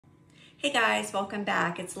Hey guys, welcome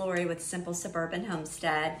back. It's Lori with Simple Suburban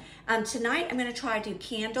Homestead. Tonight I'm going to try to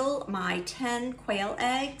candle my 10 quail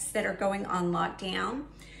eggs that are going on lockdown.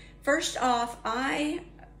 First off, I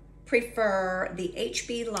prefer the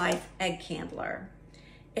HB Life Egg Candler.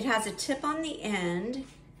 It has a tip on the end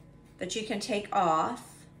that you can take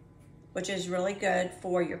off, which is really good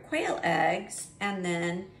for your quail eggs, and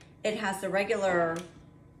then it has the regular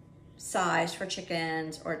size for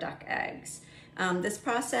chickens or duck eggs. This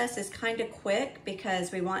process is kind of quick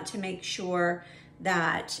because we want to make sure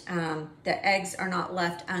that the eggs are not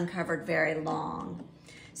left uncovered very long.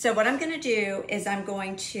 So what I'm going to do is I'm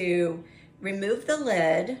going to remove the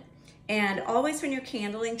lid, and always when you're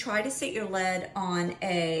candling, try to set your lid on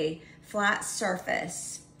a flat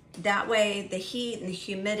surface. That way the heat and the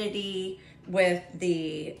humidity with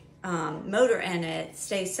the motor in it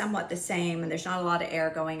stays somewhat the same, and there's not a lot of air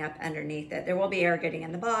going up underneath it. There will be air getting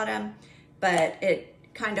in the bottom, but it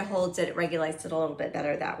kind of holds it, it regulates it a little bit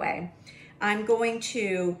better that way. I'm going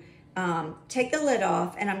to take the lid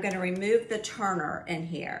off, and I'm going to remove the turner in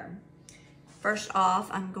here. First off,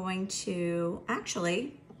 I'm going to,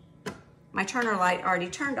 actually, my turner light already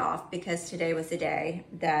turned off because today was the day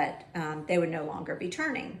that they would no longer be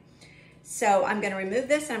turning. So I'm going to remove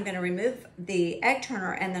this, and I'm going to remove the egg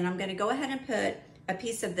turner, and then I'm going to go ahead and put a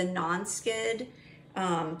piece of the non-skid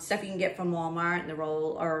stuff you can get from Walmart and the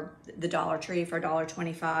roll or the Dollar Tree for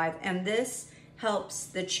 $1.25. And this helps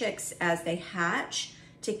the chicks as they hatch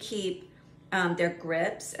to keep their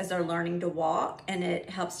grips as they're learning to walk, and it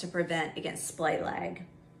helps to prevent against splay leg.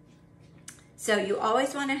 So you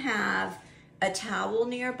always want to have a towel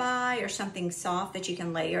nearby or something soft that you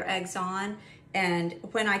can lay your eggs on. And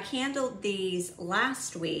when I candled these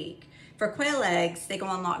last week, for quail eggs, they go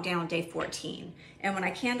on lockdown day 14. And when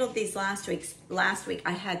I candled these last week,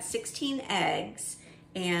 I had 16 eggs,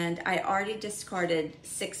 and I already discarded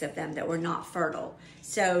 6 of them that were not fertile.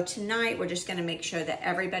 So tonight, we're just gonna make sure that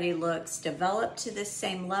everybody looks developed to this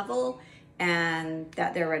same level and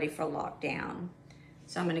that they're ready for lockdown.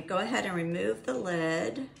 So I'm gonna go ahead and remove the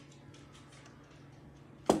lid.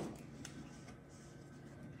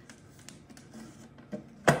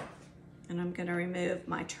 And I'm gonna remove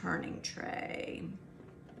my turning tray.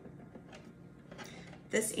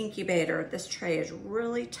 This incubator, this tray is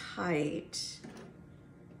really tight.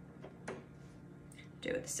 Do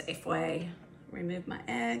it the safe way. Remove my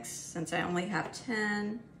eggs, since I only have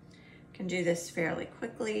 10. Can do this fairly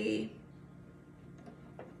quickly.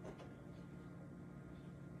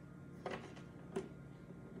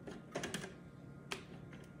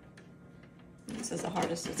 This is the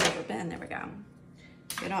hardest it's ever been. There we go.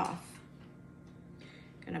 Get off.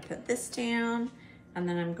 Gonna put this down, and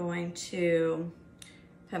then I'm going to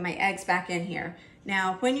put my eggs back in here.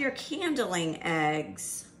 Now, when you're candling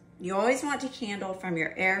eggs, you always want to candle from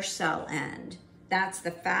your air cell end. That's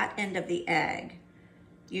the fat end of the egg.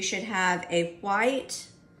 You should have a white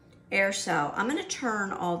air cell. I'm gonna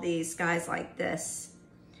turn all these guys like this,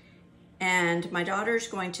 and my daughter's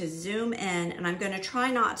going to zoom in, and I'm gonna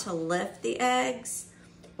try not to lift the eggs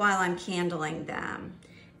while I'm candling them.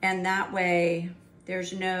 And that way,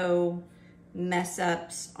 there's no mess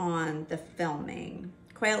ups on the filming.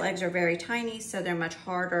 Quail eggs are very tiny, so they're much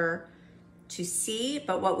harder to see,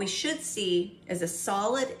 but what we should see is a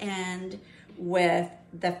solid end with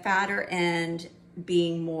the fatter end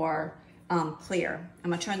being more clear.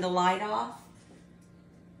 I'm gonna turn the light off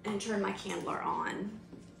and turn my candler on.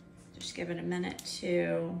 Just give it a minute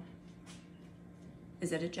to,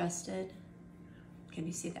 is it adjusted? Can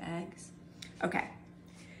you see the eggs? Okay.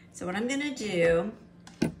 So what I'm gonna do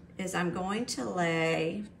is I'm going to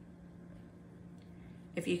lay,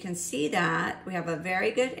 if you can see that, we have a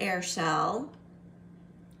very good air cell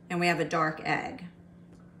and we have a dark egg.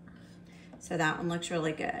 So that one looks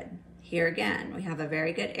really good. Here again, we have a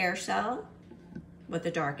very good air cell with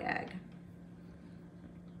a dark egg.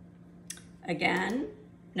 Again,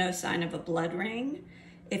 no sign of a blood ring.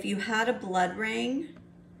 If you had a blood ring,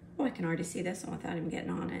 oh, I can already see this one without even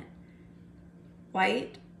getting on it.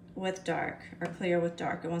 White with dark, or clear with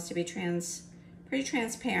dark. It wants to be pretty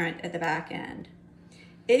transparent at the back end.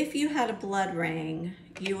 If you had a blood ring,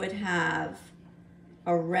 you would have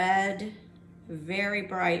a red, very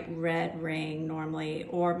bright red ring normally,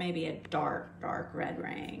 or maybe a dark red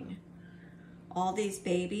ring. All these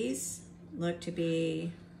babies look to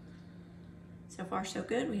be, so far so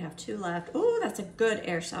good. We have 2 left. Oh, that's a good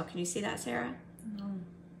air cell. Can you see that, Sarah? No.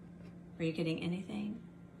 Are you getting anything?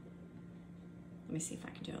 Let me see if I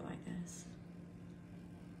can do it like this.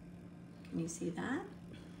 Can you see that?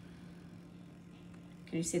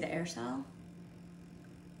 Can you see the air cell?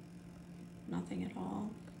 Nothing at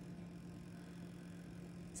all.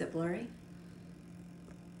 Is Is it blurry?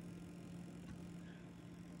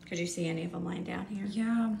 Could you see any of them laying down here?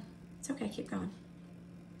 Yeah. It's okay, keep going.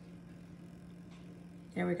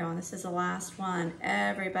 There we go, and this is the last one.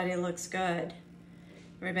 Everybody looks good.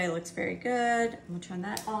 Everybody looks very good. I'm gonna turn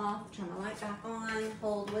that off, turn the light back on.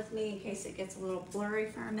 Hold with me in case it gets a little blurry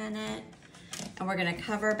for a minute. And we're gonna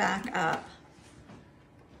cover back up.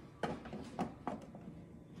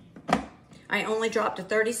 I only dropped to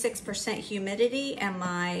 36% humidity and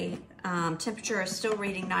my temperature is still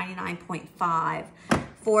reading 99.5.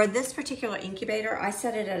 For this particular incubator, I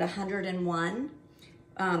set it at 101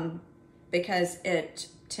 because it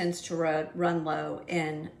tends to run low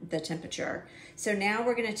in the temperature. So now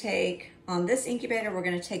we're gonna take, on this incubator, we're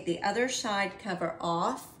gonna take the other side cover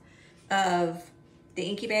off of the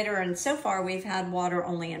incubator, and so far we've had water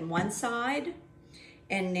only in one side,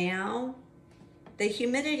 and now the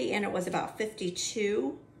humidity in it was about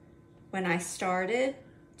 52 when I started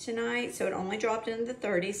tonight, so it only dropped into the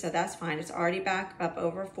 30s, so that's fine. It's already back up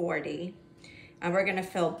over 40. And we're gonna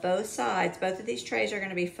fill both sides. Both of these trays are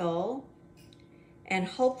gonna be full, and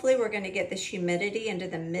hopefully we're gonna get this humidity into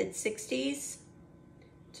the mid 60s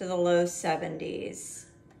to the low 70s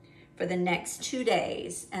for the next 2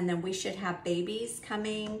 days, and then we should have babies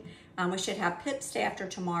coming. We should have pips day after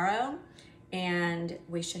tomorrow, and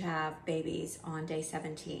we should have babies on day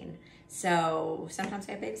 17. So sometimes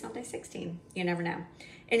we have babies on day 16. You never know.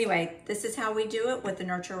 Anyway, this is how we do it with the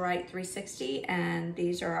Nurture Right 360, and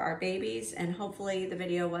these are our babies, and hopefully the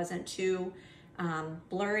video wasn't too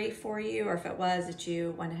blurry for you, or if it was, that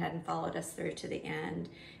you went ahead and followed us through to the end.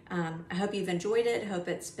 I hope you've enjoyed it. Hope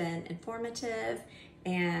it's been informative,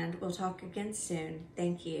 and we'll talk again soon.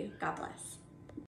 Thank you. God bless.